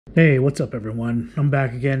Hey, what's up everyone? I'm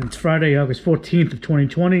back again. It's Friday, August 14th of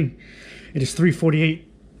 2020. It is 3:48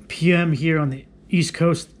 p.m. here on the East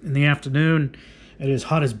Coast in the afternoon. It is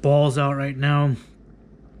hot as balls out right now.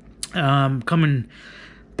 Coming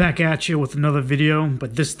back at you with another video,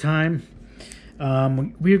 but this time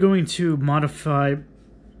we are going to modify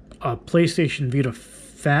a PlayStation Vita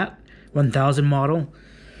Fat 1000 model.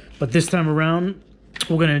 But this time around,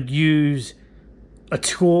 we're going to use a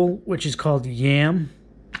tool which is called yamt-vita.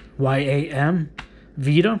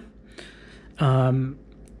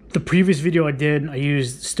 The previous video I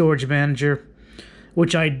used Storage Manager,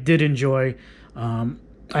 which I did enjoy. I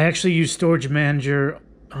actually used Storage Manager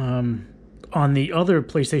on the other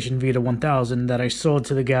PlayStation Vita 1000 that I sold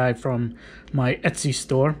to the guy from my Etsy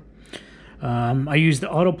store. I used the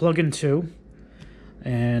auto plugin too,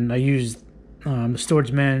 and I used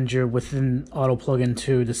Storage Manager within auto plugin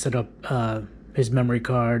too to set up his memory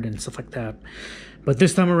card and stuff like that. But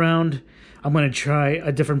this time around, I'm going to try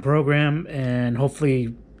a different program, and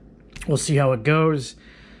hopefully we'll see how it goes.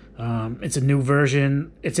 It's a new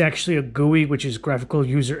version. It's actually a GUI, which is graphical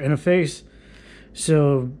user interface.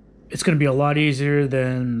 So it's going to be a lot easier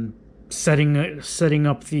than setting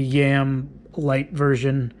up the YAM Lite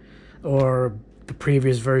version or the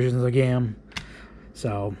previous versions of YAM.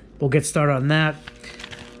 So we'll get started on that.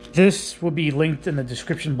 This will be linked in the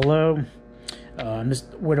description below. This is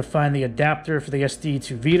where to find the adapter for the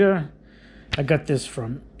SD2VITA. I got this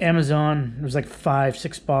from Amazon. It was like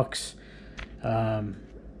 $5-6.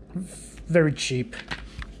 Very cheap.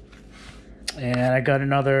 And I got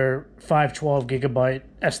another 512 gigabyte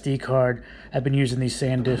SD card. I've been using these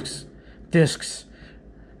SanDisk discs,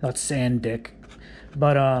 not SanDisk,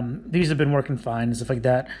 but these have been working fine and stuff like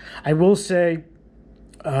that. I will say,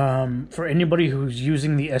 for anybody who's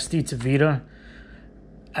using the SD2VITA,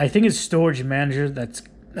 I think it's Storage Manager that's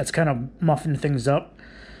kind of muffing things up.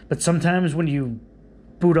 But sometimes when you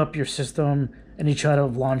boot up your system and you try to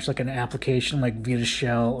launch like an application like Vita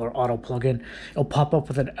Shell or Auto Plugin, it'll pop up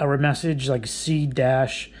with an error message like C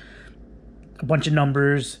dash, a bunch of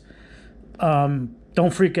numbers. Don't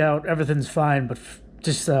freak out, everything's fine, but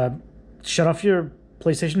just shut off your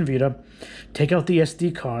PlayStation Vita, take out the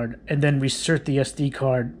SD card, and then reinsert the SD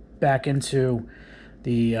card back into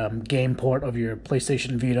the game port of your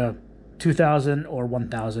PlayStation Vita 2000 or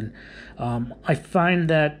 1000. I find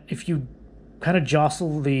that if you kind of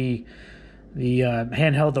jostle the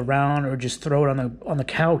handheld around, or just throw it on the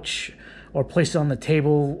couch, or place it on the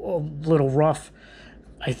table a little rough,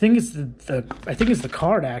 I think it's the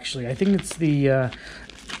card actually. I think it's the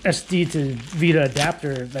SD2VITA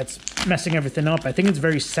adapter that's messing everything up. I think it's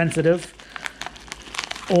very sensitive,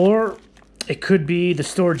 or it could be the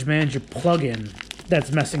Storage Manager plugin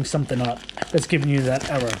that's messing something up, that's giving you that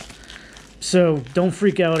error. So don't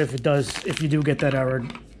freak out if you do get that error.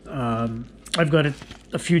 I've got it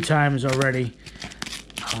a few times already.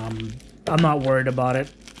 I'm not worried about it.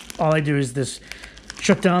 All I do is this: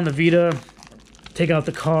 shut down the Vita, take out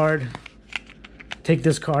the card, take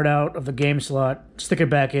this card out of the game slot, stick it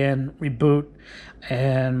back in, reboot,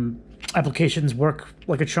 and applications work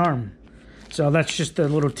like a charm. So that's just a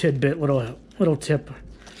little tidbit, little tip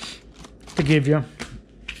to give you.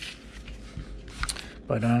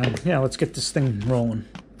 But yeah, let's get this thing rolling.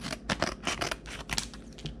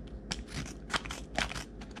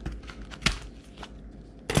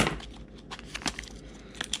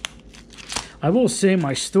 I will say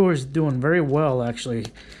my store is doing very well, actually.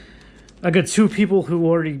 I got 2 people who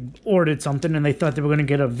already ordered something, and they thought they were going to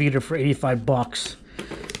get a Vita for $85,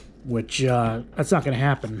 which that's not going to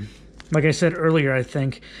happen. Like I said earlier, I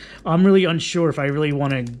think I'm really unsure if I really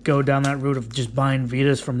want to go down that route of just buying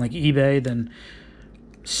Vitas from like eBay, then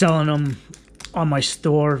selling them on my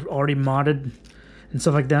store already modded and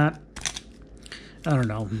stuff like that. I don't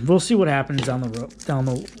know. We'll see what happens down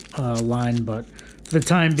the line, but for the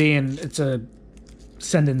time being, it's a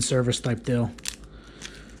send-in service type deal.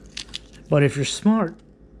 But if you're smart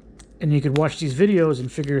and you could watch these videos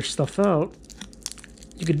and figure stuff out,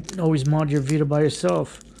 you could always mod your Vita by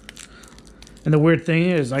yourself. And the weird thing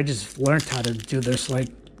is, I just learned how to do this like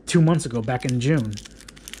 2 months ago, back in June.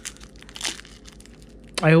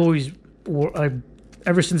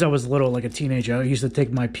 Ever since I was little, like a teenager, I used to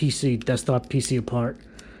take my desktop PC apart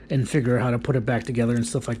and figure out how to put it back together and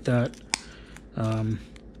stuff like that. I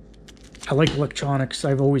like electronics.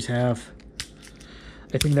 I've always have.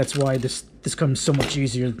 I think that's why this comes so much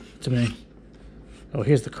easier to me. Oh,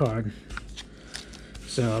 here's the card.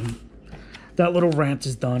 So that little rant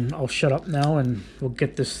is done. I'll shut up now and we'll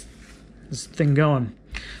get this thing going.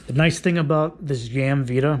 The nice thing about this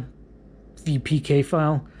YAM-Vita VPK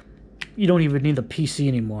file you don't even need the PC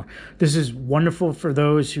anymore. This is wonderful for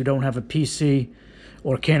those who don't have a PC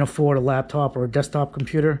or can't afford a laptop or a desktop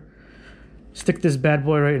computer. Stick this bad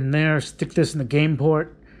boy right in there. Stick this in the game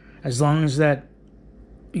port. As long as that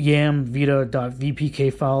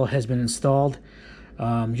yamt-vita-lite file has been installed,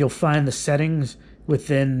 you'll find the settings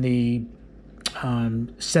within the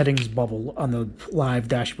settings bubble on the live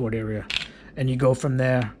dashboard area, and you go from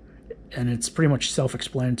there, and it's pretty much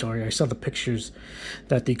self-explanatory. I saw the pictures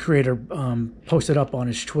that the creator posted up on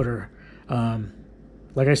his Twitter.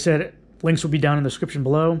 Like I said, links will be down in the description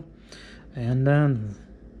below, and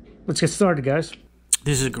let's get started, guys.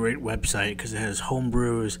 This is a great website because it has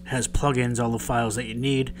homebrews, has plugins, all the files that you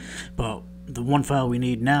need, but the one file we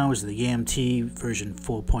need now is the YAMT version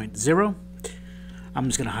 4.0. I'm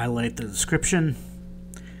just going to highlight the description.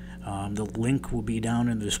 The link will be down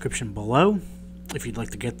in the description below if you'd like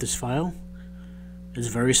to get this file. It's a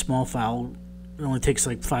very small file. It only takes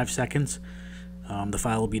like 5 seconds. The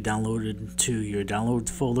file will be downloaded to your downloads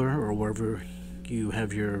folder or wherever you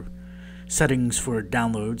have your settings for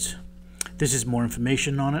downloads. This is more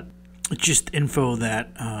information on it. It's just info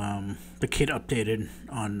that the kid updated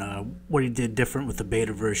on what he did different with the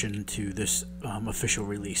beta version to this official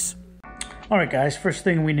release. Alright guys, first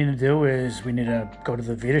thing we need to do is we need to go to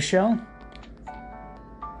the Vita shell.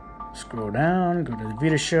 Scroll down, go to the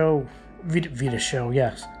Vita shell. Vita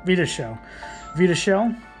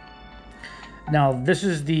shell. Now this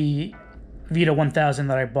is the Vita 1000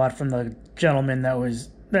 that I bought from the gentleman that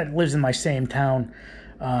lives in my same town.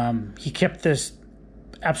 He kept this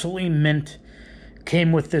absolutely mint.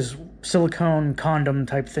 Came with this silicone condom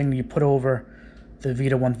type thing you put over the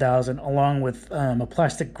Vita 1000 along with a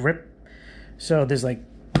plastic grip. So there's like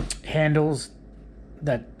handles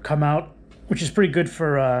that come out, which is pretty good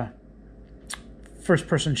for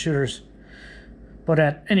first-person shooters. But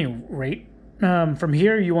at any rate, from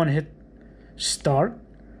here you want to hit Start.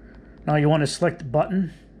 Now you want to select the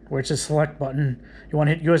button where it's a select button. You want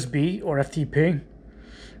to hit USB or FTP.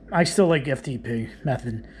 I still like FTP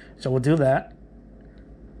method, so we'll do that.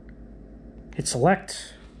 Hit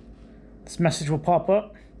select. This message will pop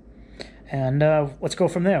up, and let's go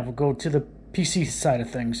from there. We'll go to the PC side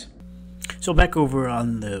of things. So back over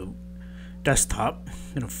on the desktop,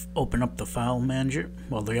 I'm going to open up the file manager.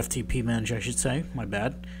 Well, the FTP manager, I should say. My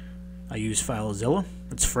bad. I use FileZilla.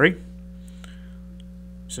 It's free.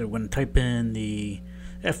 So we're going to type in the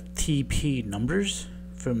FTP numbers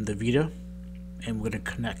from the Vita, and we're going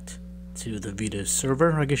to connect to the Vita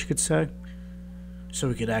server, I guess you could say, so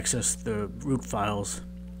we could access the root files.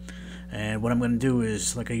 And what I'm going to do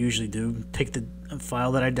is, like I usually do, take the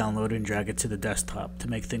file that I downloaded and drag it to the desktop to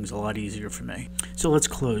make things a lot easier for me. So let's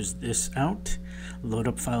close this out, load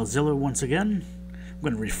up FileZilla once again. I'm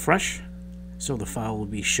going to refresh so the file will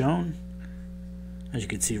be shown. As you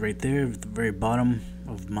can see right there at the very bottom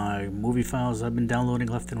of my movie files I've been downloading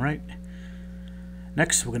left and right.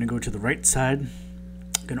 Next, we're going to go to the right side.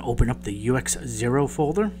 I'm going to open up the UX0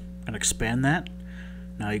 folder and expand that.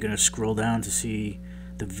 Now you're going to scroll down to see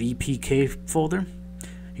the VPK folder.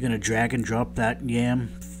 You're going to drag and drop that YAM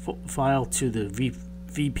file to the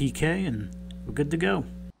VPK, and we're good to go.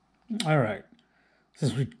 Alright,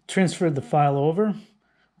 since we transferred the file over,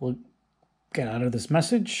 we'll get out of this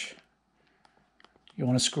message. You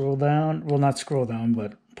want to scroll down, well, not scroll down,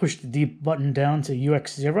 but push the deep button down to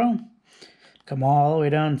UX0. Come all the way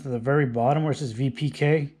down to the very bottom where it says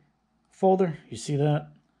VPK folder. You see that?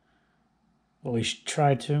 Well, we should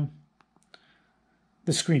try to.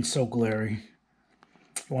 The screen's so glary.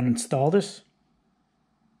 You want to install this?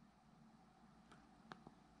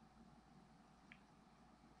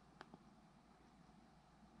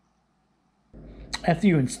 After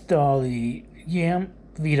you install the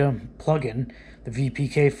yamt-vita plugin, the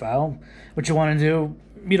VPK file, what you want to do,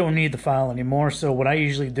 you don't need the file anymore. So what I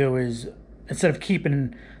usually do is, instead of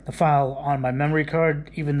keeping the file on my memory card,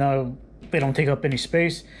 even though they don't take up any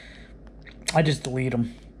space, I just delete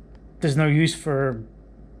them. There's no use for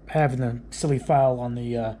having the silly file on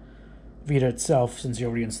the Vita itself since you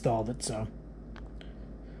already installed it. So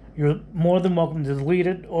you're more than welcome to delete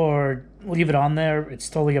it or leave it on there. It's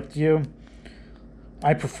totally up to you.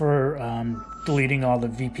 I prefer deleting all the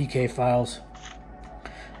VPK files.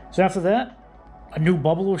 So after that, a new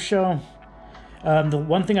bubble will show. The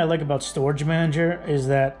one thing I like about Storage Manager is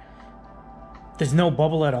that there's no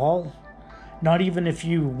bubble at all. Not even if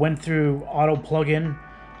you went through auto plugin.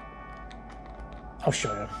 I'll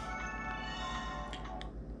show you.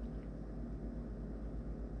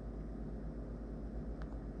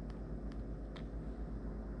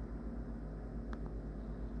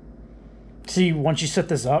 See, once you set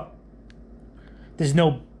this up, there's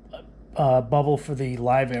no bubble for the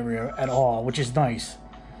live area at all, which is nice.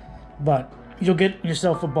 But you'll get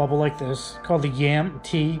yourself a bubble like this called the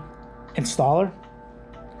yamt installer.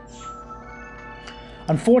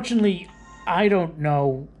 Unfortunately, I don't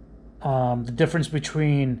know the difference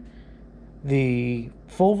between the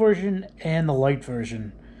full version and the light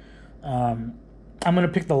version. I'm going to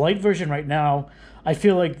pick the light version right now. I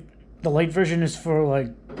feel like the light version is for, like,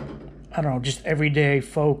 I don't know, just everyday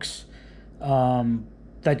folks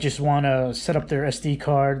that just want to set up their SD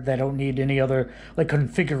card. They don't need any other, like,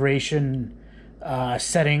 configuration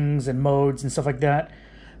settings and modes and stuff like that.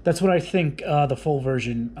 That's what I think the full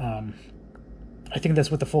version, I think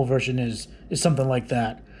that's what the full version is something like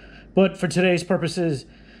that. But for today's purposes,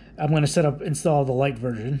 I'm going to install the light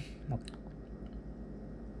version.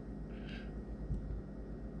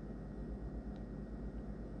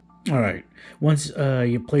 Alright, once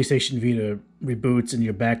your PlayStation Vita reboots and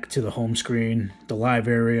you're back to the home screen, the live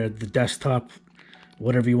area, the desktop,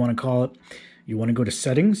 whatever you want to call it, you want to go to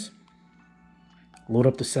Settings, load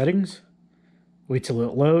up the settings, wait till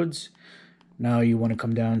it loads. Now you want to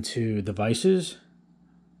come down to Devices,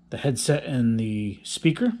 the headset and the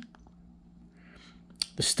speaker.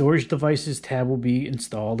 The Storage Devices tab will be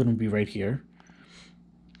installed and will be right here.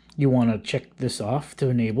 You want to check this off to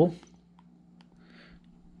enable.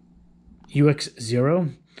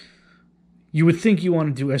 UX0, you would think you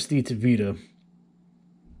want to do SD2VITA,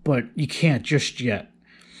 but you can't just yet.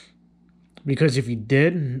 Because if you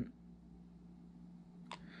did,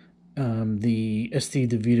 the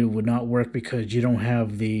SD2VITA would not work because you don't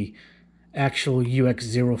have the actual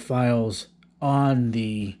UX0 files on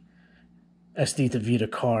the SD2VITA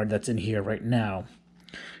card that's in here right now.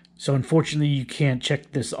 So unfortunately, you can't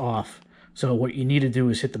check this off. So what you need to do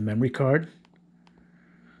is hit the memory card.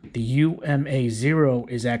 The UMA0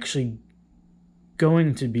 is actually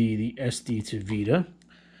going to be the SD2VITA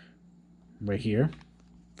right here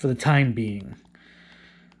for the time being.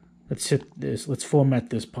 Let's hit this. Let's format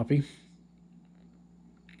this puppy.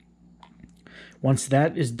 Once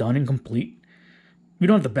that is done and complete, you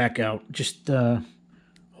don't have to back out. Just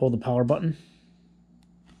hold the power button.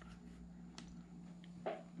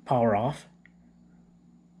 Power off.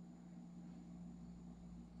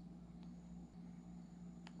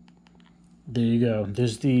 There you go.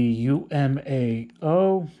 There's the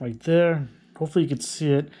UMAO right there. Hopefully you can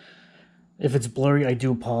see it. If it's blurry, I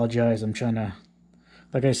do apologize. I'm trying to...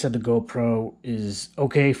 Like I said, the GoPro is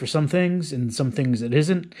okay for some things, and some things it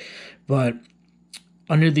isn't. But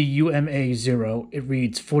under the UMA0, it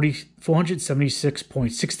reads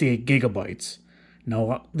 476.68 gigabytes.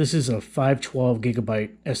 Now, this is a 512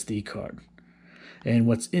 gigabyte SD card. And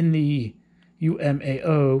what's in the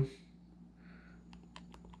UMAO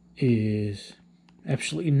is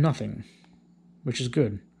absolutely nothing, which is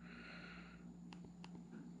good.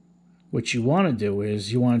 What you want to do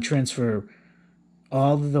is you want to transfer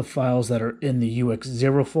all of the files that are in the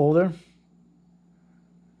UX0 folder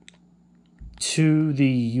to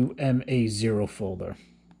the UMA0 folder.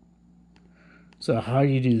 So how do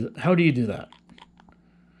you do that?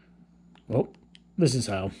 Well, this is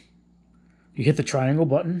how. You hit the triangle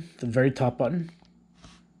button, the very top button.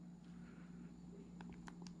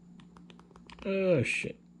 Oh,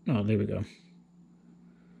 shit. Oh, there we go.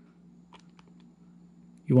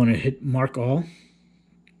 You want to hit Mark All.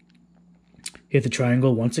 Hit the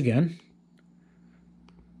triangle once again.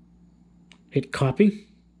 Hit Copy.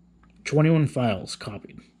 21 files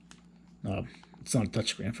copied. It's not a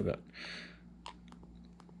touchscreen, I forgot.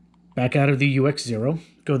 Back out of the UX0.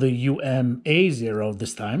 Go to the UMA0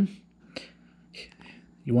 this time.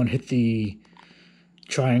 You want to hit the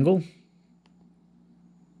triangle.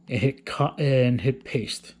 And hit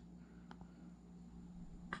paste.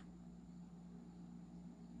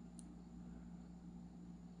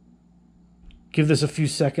 Give this a few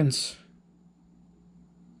seconds.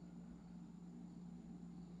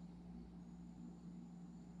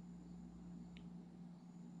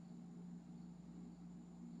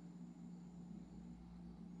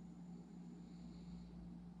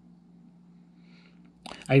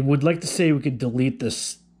 I would like to say we could delete the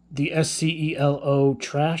SKGleba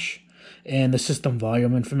trash and the system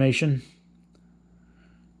volume information.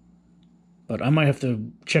 But I might have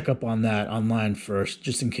to check up on that online first,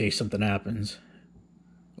 just in case something happens.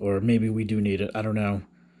 Or maybe we do need it, I don't know.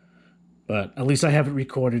 But at least I have it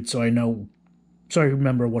recorded so I know, so I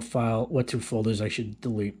remember what two folders I should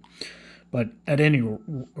delete. But at any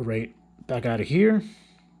rate, back out of here.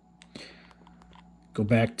 Go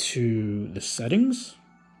back to the settings.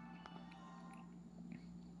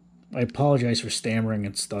 I apologize for stammering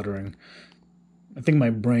and stuttering. I think my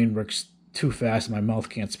brain works too fast and my mouth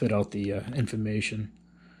can't spit out the information.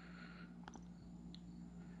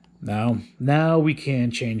 Now we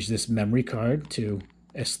can change this memory card to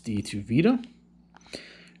SD2VITA.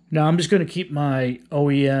 Now I'm just going to keep my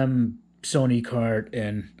OEM Sony card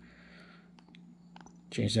and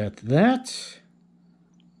change that to that.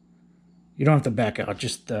 You don't have to back out,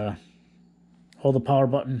 just hold the power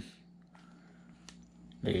button.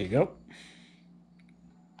 There you go.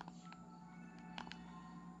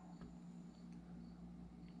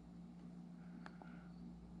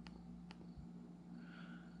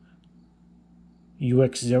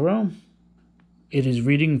 UX0, it is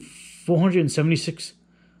reading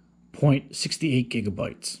 476.68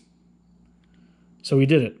 gigabytes. So we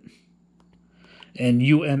did it. And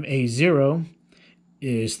UMA0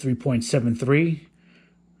 is 3.73,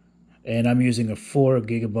 and I'm using a 4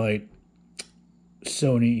 gigabyte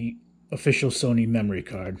Sony, official Sony memory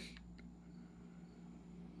card.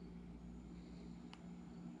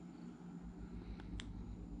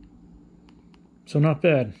 So not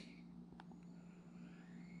bad.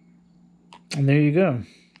 And there you go.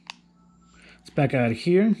 Let's back out of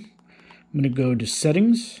here. I'm going to go to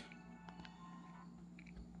settings.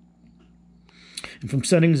 And from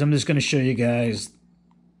settings, I'm just going to show you guys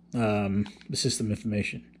the system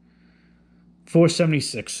information.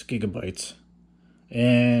 476 gigabytes.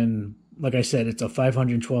 And like I said, it's a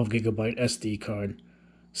 512 gigabyte SD card,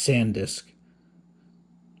 SanDisk.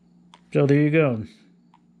 So there you go.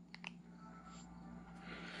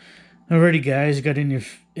 Alrighty, guys, got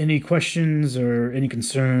any questions or any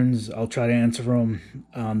concerns? I'll try to answer them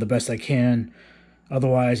the best I can.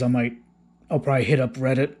 Otherwise, I'll probably hit up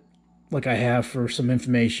Reddit like I have for some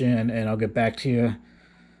information, and I'll get back to you.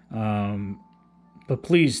 But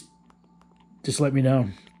please, just let me know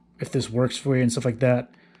if this works for you and stuff like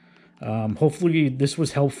that. Hopefully, this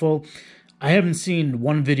was helpful. I haven't seen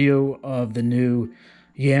one video of the new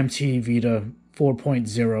yamt-vita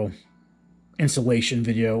 4.0 installation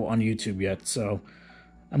video on YouTube yet, so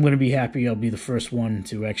I'm going to be happy I'll be the first one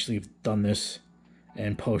to actually have done this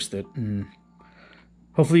and post it. And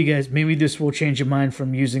hopefully you guys, maybe this will change your mind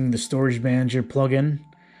from using the Storage Manager plugin,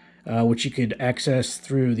 which you could access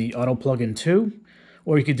through the Auto Plugin 2,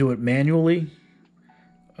 or you could do it manually.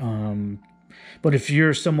 But if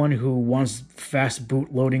you're someone who wants fast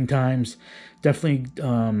boot loading times, definitely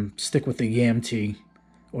stick with the yamt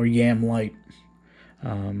or yamt-lite.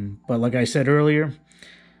 But like I said earlier,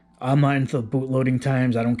 I'm not into boot loading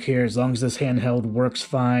times. I don't care. As long as this handheld works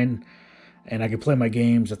fine and I can play my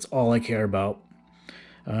games, that's all I care about.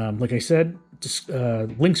 Like I said, just,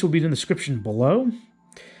 links will be in the description below.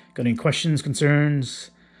 Got any questions, concerns,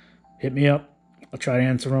 hit me up. I'll try to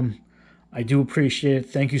answer them. I do appreciate it.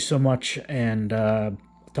 Thank you so much, and I'll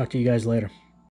talk to you guys later.